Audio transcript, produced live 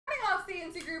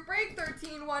CNC Group Break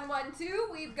 13112.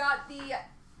 We've got the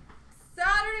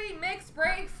Saturday mixed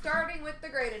break starting with the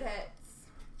graded hits.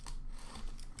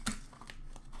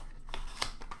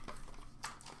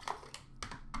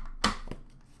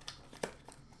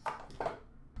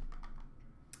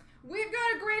 We've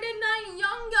got a graded 9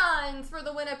 Young Guns for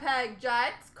the Winnipeg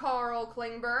Jets, Carl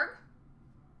Klingberg.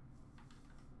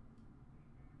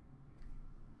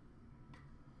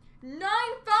 '95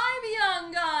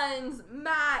 Young Guns,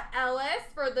 Matt Ellis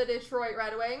for the Detroit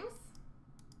Red Wings.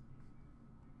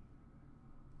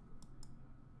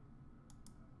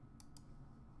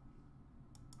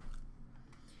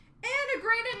 And a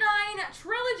graded 9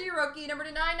 Trilogy rookie, number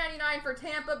to 999 for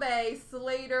Tampa Bay,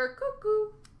 Slater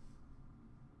Cuckoo.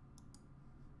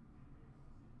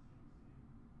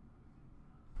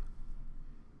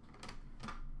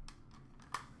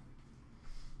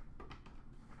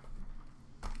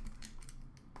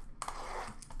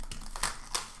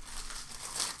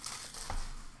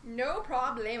 No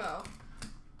problemo.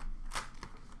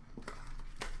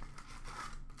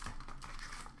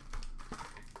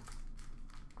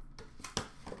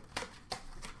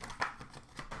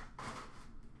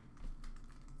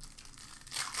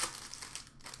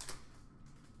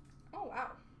 Oh,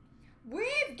 wow.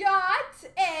 We've got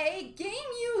a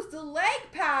game-used leg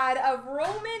pad of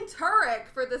Roman Turek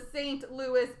for the St.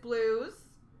 Louis Blues.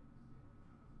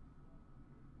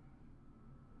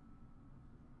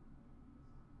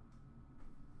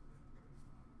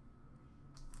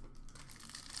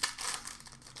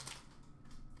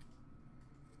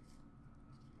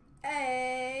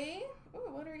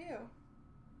 What are you?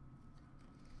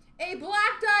 A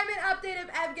Black Diamond update of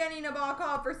Evgeny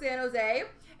Nabokov for San Jose.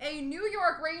 A New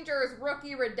York Rangers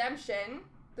rookie redemption.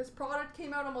 This product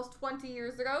came out almost 20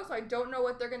 years ago, so I don't know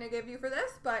what they're going to give you for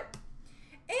this, but...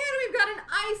 And we've got an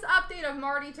ice update of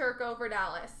Marty Turco for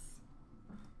Dallas.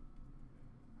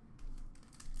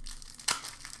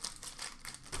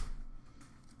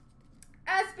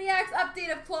 SPX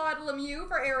update of Claude Lemieux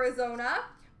for Arizona.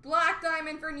 Black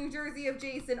Diamond for New Jersey of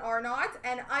Jason Arnott.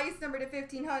 And ice number to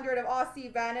 1500 of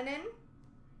Ossi Vananen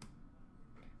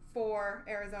for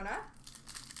Arizona.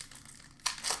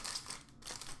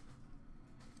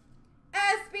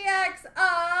 SPX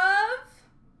of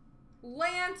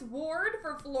Lance Ward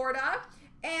for Florida.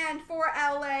 And for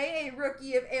LA, a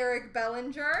rookie of Eric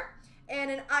Bellinger. And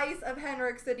an ice of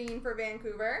Henrik Sedin for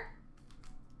Vancouver.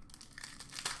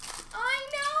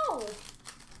 I know!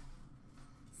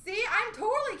 See, I'm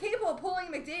totally capable of pulling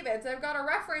McDavid's. I've got a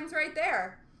reference right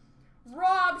there.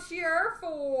 Rob Shearer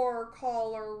for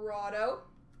Colorado.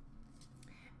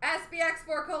 SPX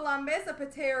for Columbus, a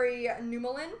Petteri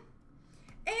Numelin.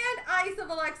 And ice of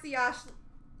Alexei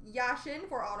Yashin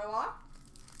for Ottawa.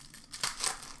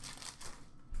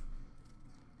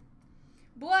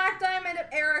 Black Diamond of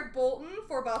Eric Bolton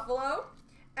for Buffalo.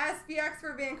 SPX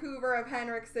for Vancouver of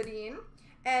Henrik Sedin.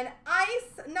 And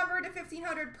ice number to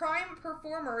 1500 prime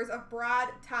performers of Brad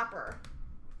Tapper.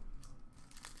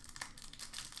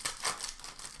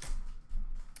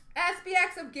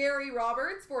 SPX of Gary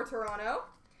Roberts for Toronto.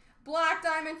 Black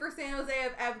Diamond for San Jose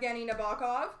of Evgeny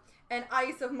Nabokov. And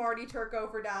ice of Marty Turco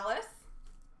for Dallas.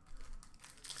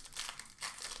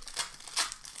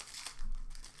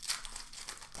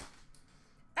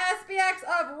 SPX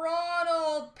of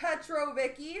Ronald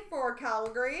Petrovicki for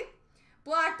Calgary.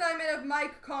 Black Diamond of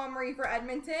Mike Comrie for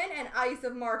Edmonton. And ice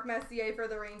of Mark Messier for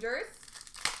the Rangers.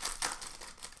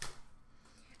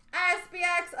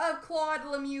 SPX of Claude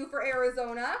Lemieux for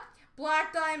Arizona.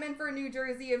 Black Diamond for New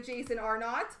Jersey of Jason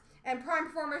Arnott. And prime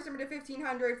performers number to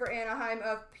 1500 for Anaheim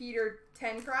of Peter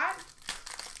Tenkrat.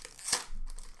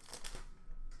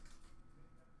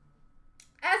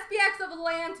 SPX of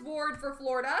Lance Ward for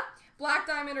Florida. Black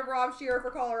Diamond of Rob Shearer for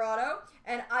Colorado.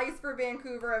 And ice for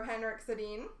Vancouver of Henrik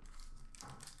Sedin.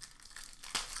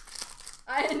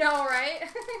 I know, right?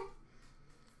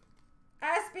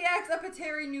 SPX of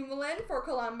Petteri Numelin for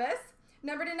Columbus.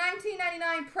 Number to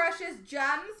 1999 Precious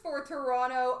Gems for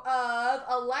Toronto of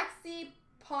Alexei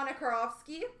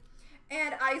Ponikarovsky.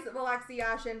 And ice of Alexei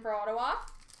Yashin for Ottawa.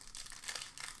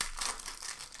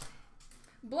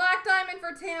 Black Diamond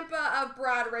for Tampa of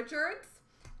Brad Richards.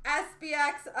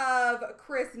 SPX of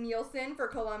Chris Nielsen for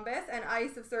Columbus. And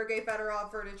ice of Sergei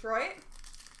Fedorov for Detroit.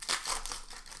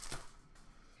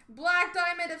 Black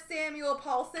Diamond of Samuel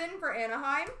Paulson for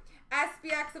Anaheim.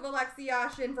 SPX of Alexei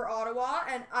Yashin for Ottawa.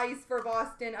 And ice for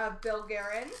Boston of Bill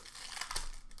Guerin.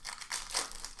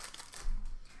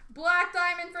 Black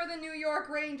Diamond for the New York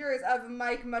Rangers of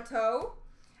Mike Mateau.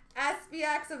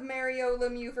 SPX of Mario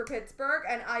Lemieux for Pittsburgh.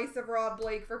 And ice of Rob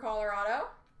Blake for Colorado.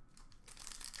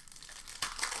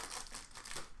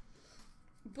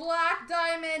 Black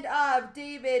diamond of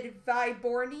David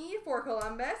Viborni for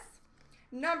Columbus.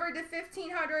 Number to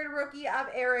 1500 rookie of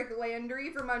Eric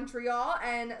Landry for Montreal.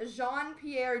 And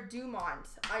Jean-Pierre Dumont,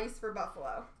 ice for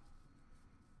Buffalo.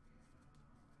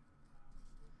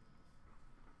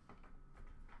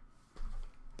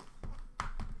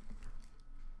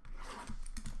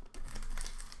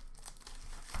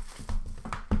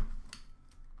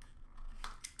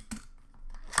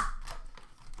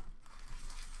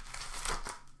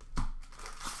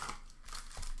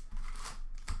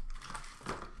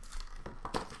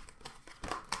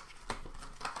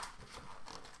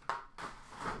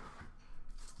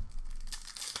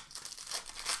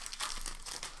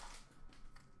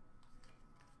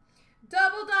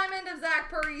 Double diamond of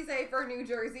Zach Parise for New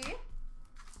Jersey.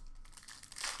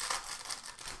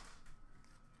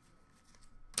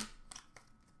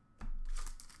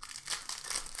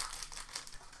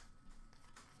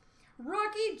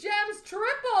 Rookie Gems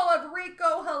triple of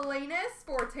Rico Helenis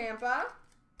for Tampa.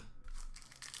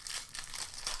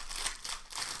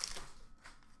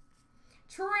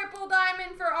 Triple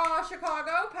diamond for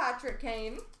Chicago, Patrick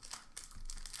Kane.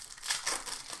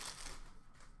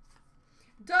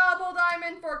 Double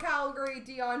diamond for Calgary,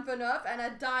 Dion Phaneuf, and a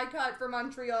die cut for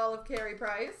Montreal of Carey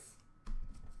Price.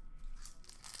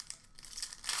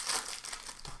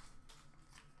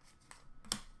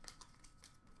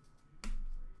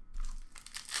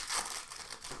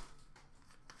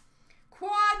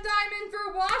 Quad diamond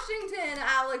for Washington,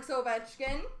 Alex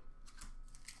Ovechkin.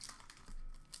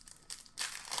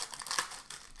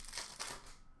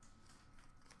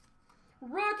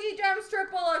 Rookie Gems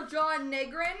triple of John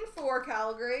Negrin for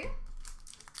Calgary.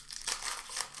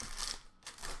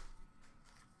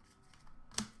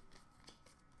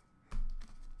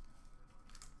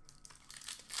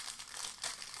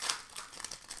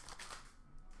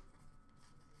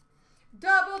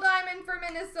 Double diamond for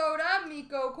Minnesota,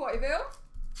 Mikko Koivu.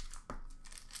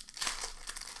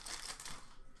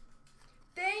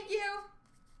 Thank you.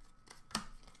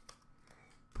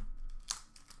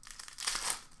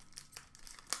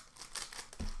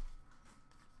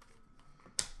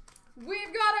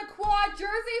 We've got a quad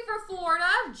jersey for Florida,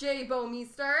 Jay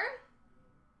Bouwmeester.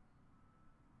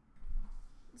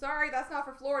 Sorry, that's not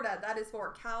for Florida. That is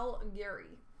for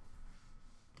Calgary.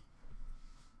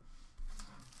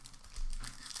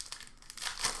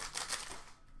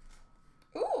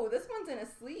 Ooh, this one's in a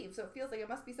sleeve, so it feels like it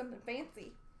must be something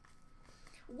fancy.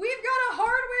 We've got a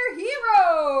Hardware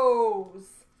Heroes,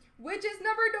 which is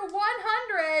numbered to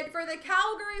 100 for the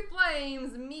Calgary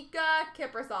Flames, Mika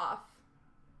Kiprasov.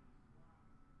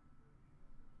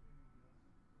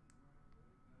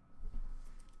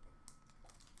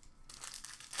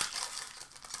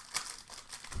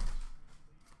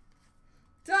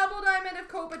 Double diamond of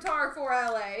Kopitar for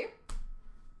LA.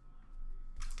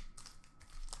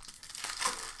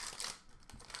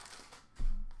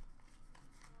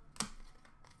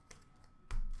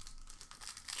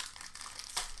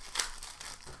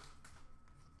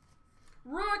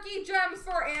 Rookie Gems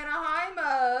for Anaheim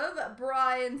of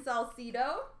Brian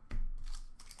Salcido.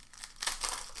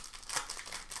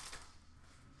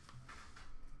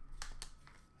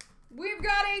 We've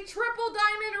got a triple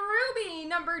diamond ruby,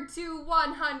 number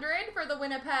 2/100 for the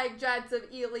Winnipeg Jets of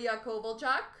Ilya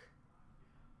Kovalchuk.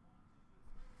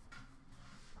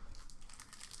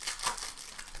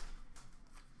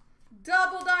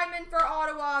 Double diamond for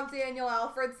Ottawa of Daniel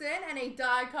Alfredson, and a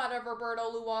die cut of Roberto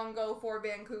Luongo for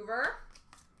Vancouver.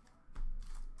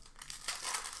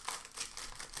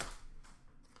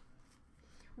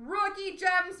 Rookie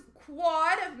Gems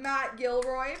quad of Matt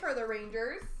Gilroy for the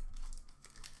Rangers.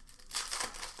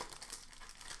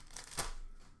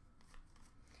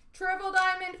 Triple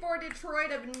diamond for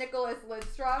Detroit of Nicholas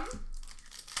Lidstrom.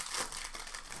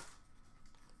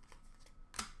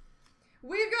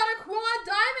 We've got a quad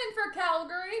diamond for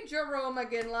Calgary, Jerome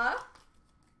McGinley.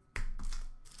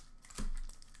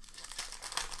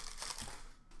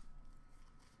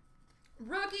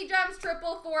 Rookie Gems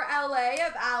triple for LA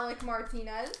of Alec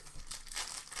Martinez.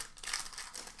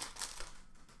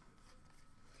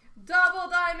 Double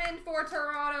diamond for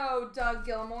Toronto, Doug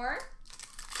Gilmour.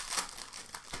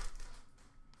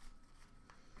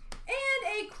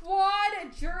 And a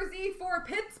quad jersey for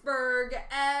Pittsburgh,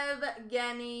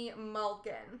 Evgeny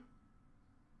Malkin.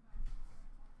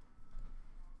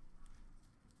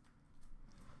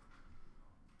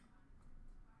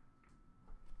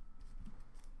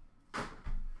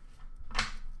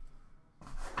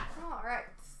 All right,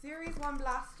 Series 1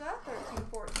 Blaster,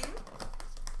 13-14.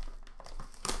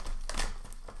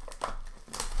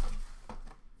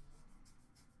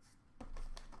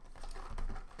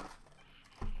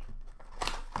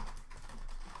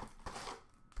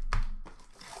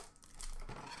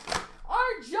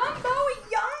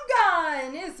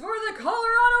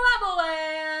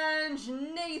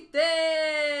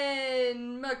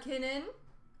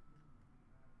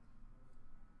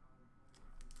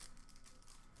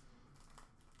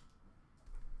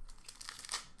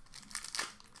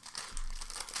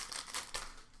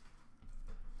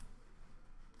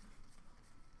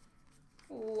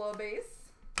 base.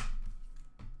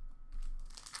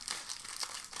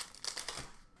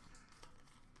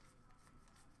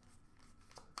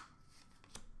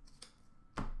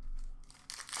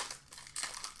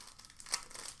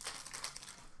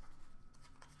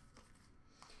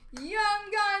 Young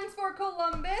Guns for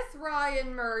Columbus,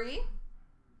 Ryan Murray.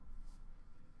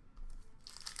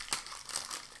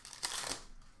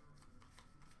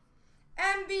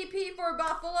 MVP for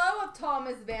Buffalo of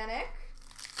Thomas Vanek.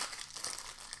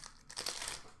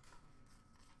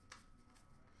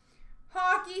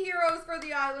 Hockey Heroes for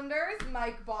the Islanders,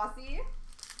 Mike Bossy.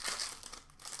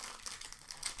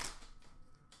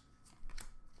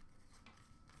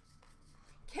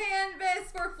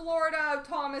 Canvas for Florida of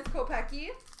Thomas Kopecky.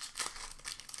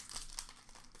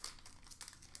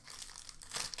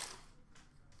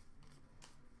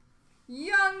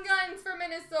 Young Guns for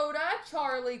Minnesota,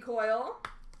 Charlie Coyle.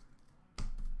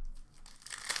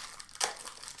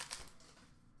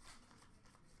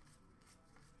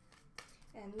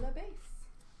 And La Base.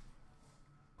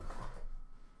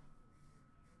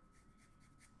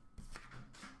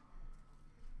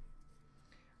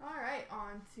 All right,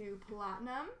 on to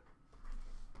Platinum.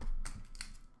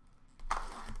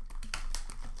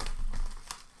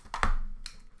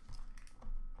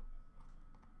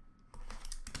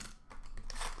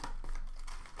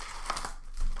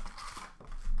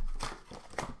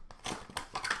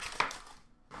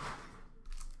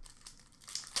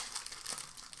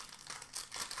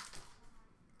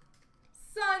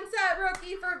 Sunset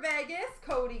rookie for Vegas,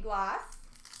 Cody Glass.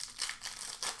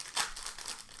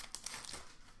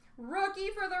 Rookie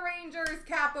for the Rangers,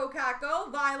 Capo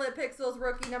Caco. Violet Pixels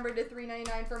rookie number to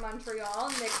 399 for Montreal,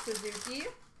 Nick Suzuki.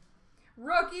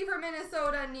 Rookie for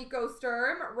Minnesota, Nico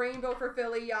Sturm. Rainbow for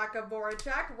Philly, Jakub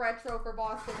Voracek. Retro for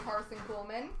Boston, Carson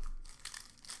Kuhlman.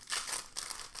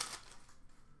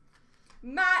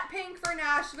 Matte Pink for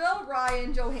Nashville,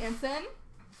 Ryan Johansson.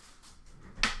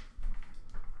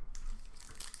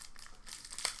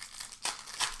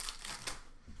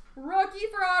 Rookie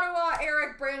for Ottawa,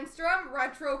 Eric Brandstrom.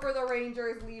 Retro for the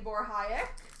Rangers, Libor Hayek.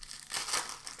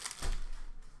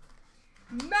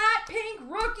 Matte Pink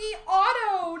rookie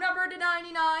auto, number to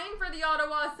 99 for the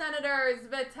Ottawa Senators,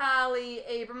 Vitaly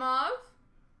Abramov.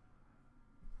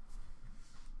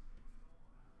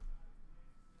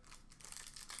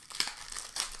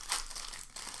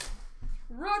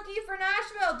 Rookie for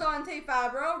Nashville, Dante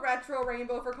Fabro. Retro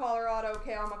Rainbow for Colorado,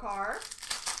 Cale Makar.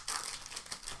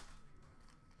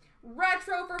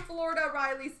 Retro for Florida,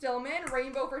 Riley Stillman.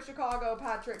 Rainbow for Chicago,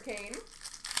 Patrick Kane.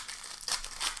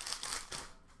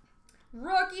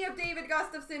 Rookie of David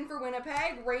Gustafsson for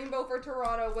Winnipeg. Rainbow for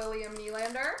Toronto, William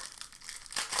Nylander.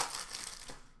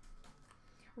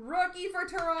 Rookie for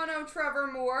Toronto, Trevor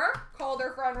Moore.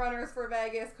 Calder frontrunners for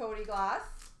Vegas, Cody Glass.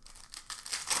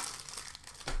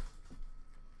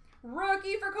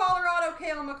 Rookie for Colorado,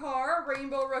 Cale Makar.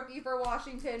 Rainbow rookie for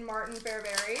Washington, Martin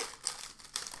Fairbury.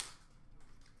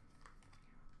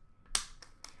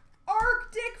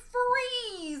 Arctic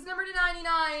Freeze, number to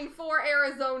 99 for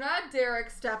Arizona, Derek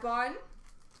Stepan.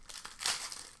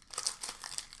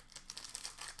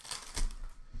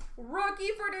 Rookie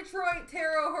for Detroit,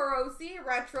 Taro Hirose.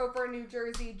 Retro for New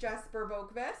Jersey, Jesper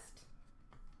Boqvist.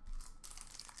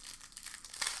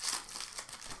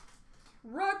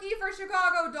 Rookie for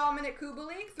Chicago, Dominic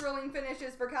Kubalik. Thrilling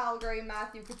finishes for Calgary,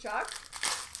 Matthew Tkachuk.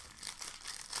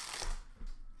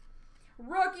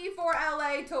 Rookie for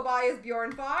LA, Tobias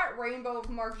Bjornfot. Rainbow of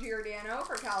Mark Giordano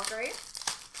for Calgary.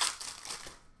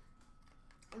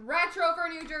 Retro for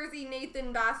New Jersey,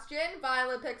 Nathan Bastian.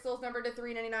 Violet Pixels number to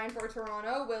 399 for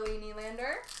Toronto, Willie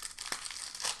Nylander.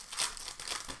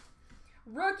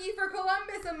 Rookie for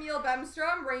Columbus, Emil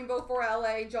Bemstrom. Rainbow for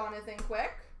LA, Jonathan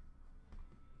Quick.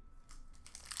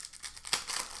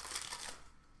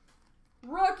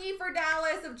 Rookie for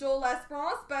Dallas of Joel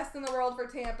L'Esperance. Best in the world for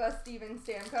Tampa, Steven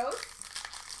Stamkos.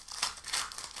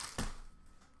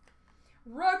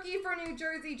 Rookie for New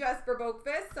Jersey, Jesper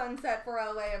Boqvist. Sunset for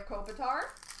LA of Kopitar.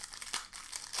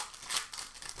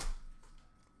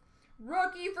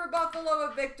 Rookie for Buffalo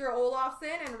of Victor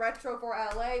Olofsson. And retro for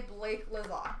LA, Blake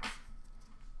Lizotte.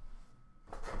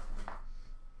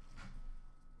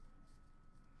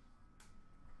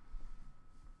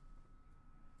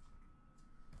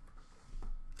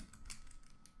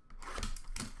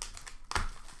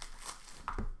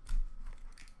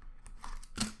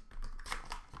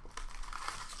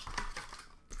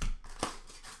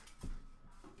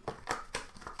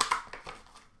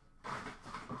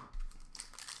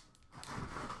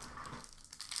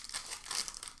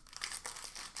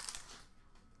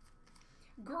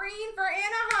 Green for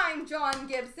Anaheim, John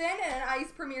Gibson, and an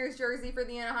Ice Premier's jersey for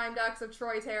the Anaheim Ducks of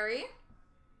Troy Terry.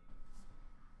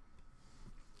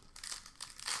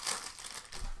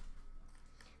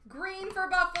 Green for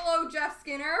Buffalo, Jeff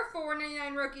Skinner.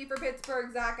 $4.99 rookie for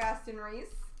Pittsburgh, Zach Aston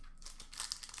Reese.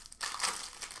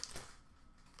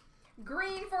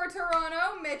 Green for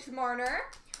Toronto, Mitch Marner.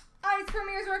 Ice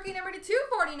Premier's rookie number to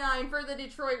 249 for the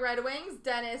Detroit Red Wings,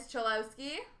 Dennis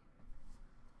Cholowski.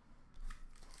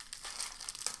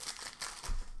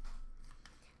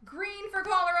 Green for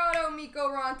Colorado, Mikko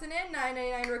Rantanen.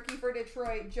 $9.99 rookie for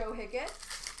Detroit, Joe Hickett.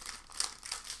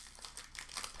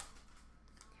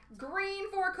 Green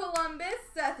for Columbus,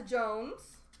 Seth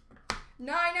Jones.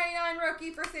 $9.99 rookie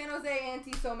for San Jose,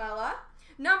 Antti Somela.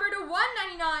 Number to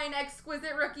 199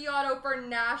 exquisite rookie auto for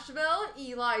Nashville,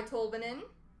 Eli Tolvanen.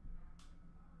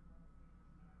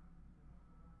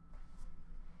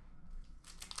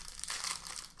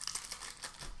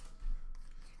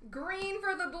 Green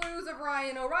for the Blues of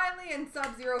Ryan O'Reilly, and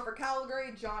Sub-Zero for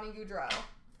Calgary, Johnny Gaudreau.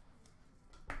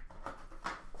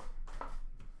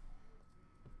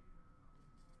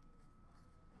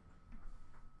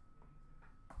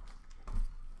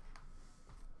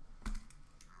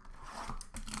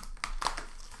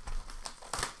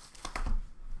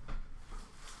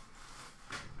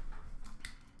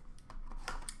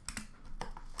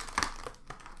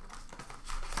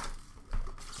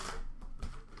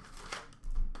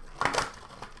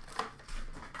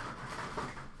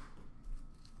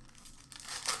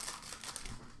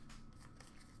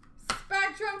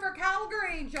 For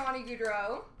Calgary, Johnny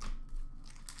Gaudreau.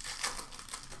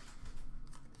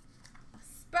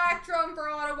 Spectrum for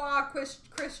Ottawa,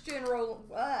 Christian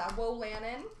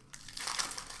Wolanin.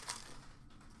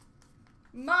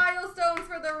 Milestones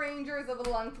for the Rangers of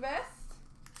Lundqvist.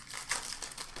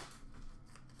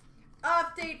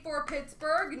 Update for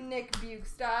Pittsburgh, Nick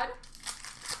Bjugstad.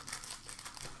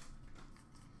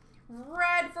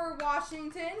 Red for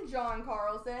Washington, John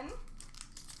Carlson.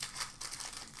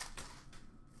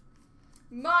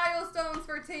 Milestones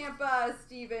for Tampa,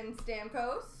 Steven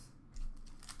Stamkos.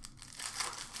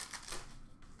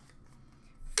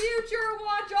 Future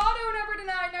Watch Auto number to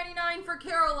 999 for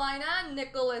Carolina,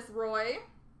 Nicholas Roy.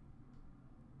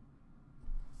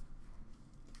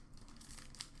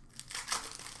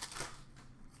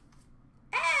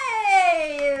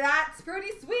 Hey, that's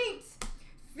pretty sweet.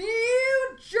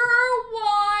 Future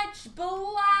Watch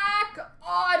Black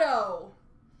Auto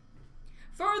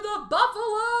for the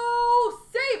Buffalo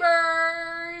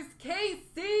Sabres,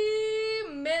 Casey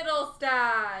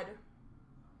Mittelstadt.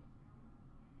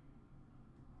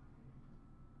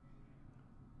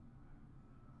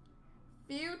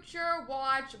 Future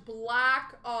Watch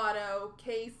Black Auto,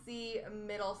 Casey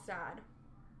Mittelstadt.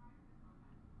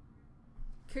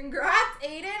 Congrats,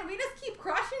 Aiden. We just keep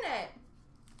crushing it.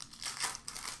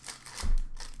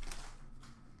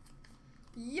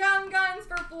 Young Guns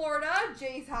for Florida,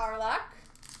 Jace Harlock.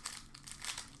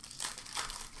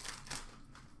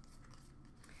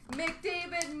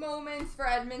 McDavid Moments for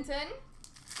Edmonton.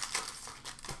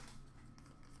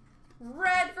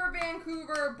 Red for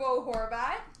Vancouver, Bo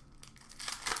Horvat.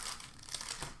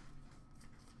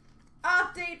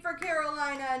 Update for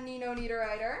Carolina, Nino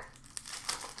Niederreiter.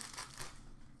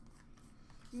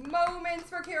 Moments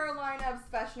for Carolina of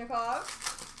Svechnikov.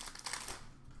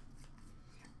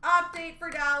 Update for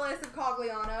Dallas of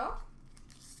Cogliano.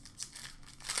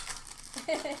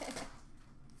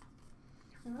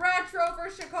 Retro for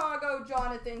Chicago,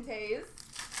 Jonathan Toews.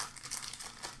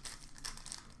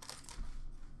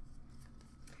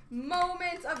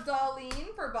 Moments of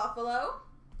Darlene for Buffalo.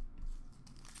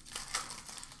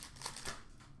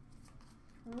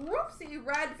 Whoopsie,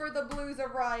 red for the Blues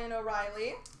of Ryan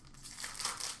O'Reilly.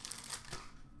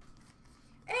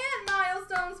 And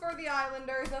milestones for the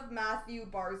Islanders of Matthew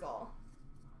Barzal.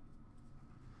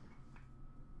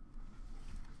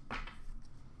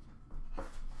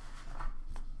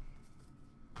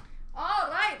 All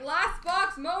right, last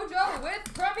box mojo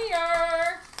with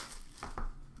Premier.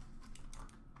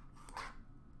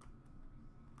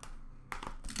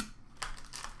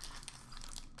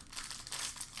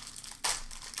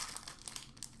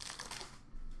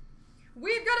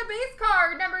 We've got a base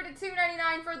card, number to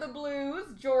 299 for the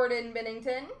Blues, Jordan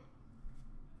Binnington.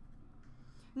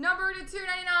 Number to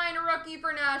 299, a rookie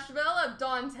for Nashville of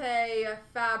Dante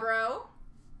Fabro.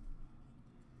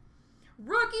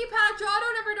 Rookie patch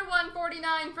auto, number to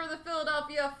 149 for the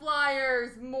Philadelphia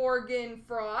Flyers, Morgan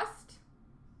Frost.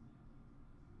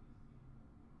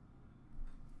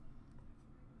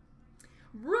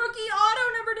 Rookie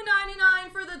auto, number to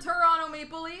 99 for the Toronto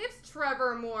Maple Leafs,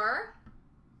 Trevor Moore.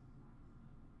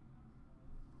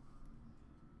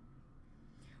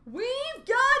 We've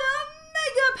got a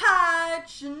mega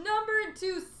patch, number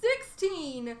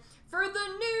 216 For the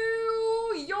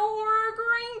New York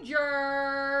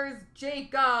Rangers,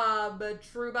 Jacob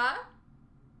Trouba.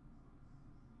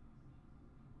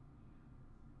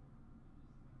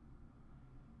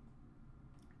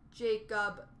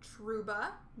 Jacob Trouba,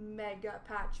 mega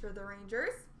patch for the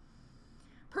Rangers.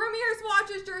 Premier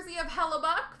Swatches jersey of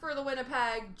Hellebuck for the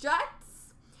Winnipeg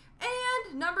Jets.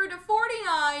 And number /49,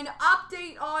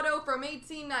 update auto from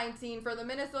 1819 for the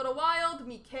Minnesota Wild,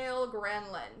 Mikael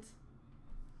Granlund.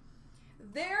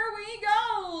 There we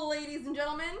go, ladies and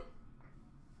gentlemen.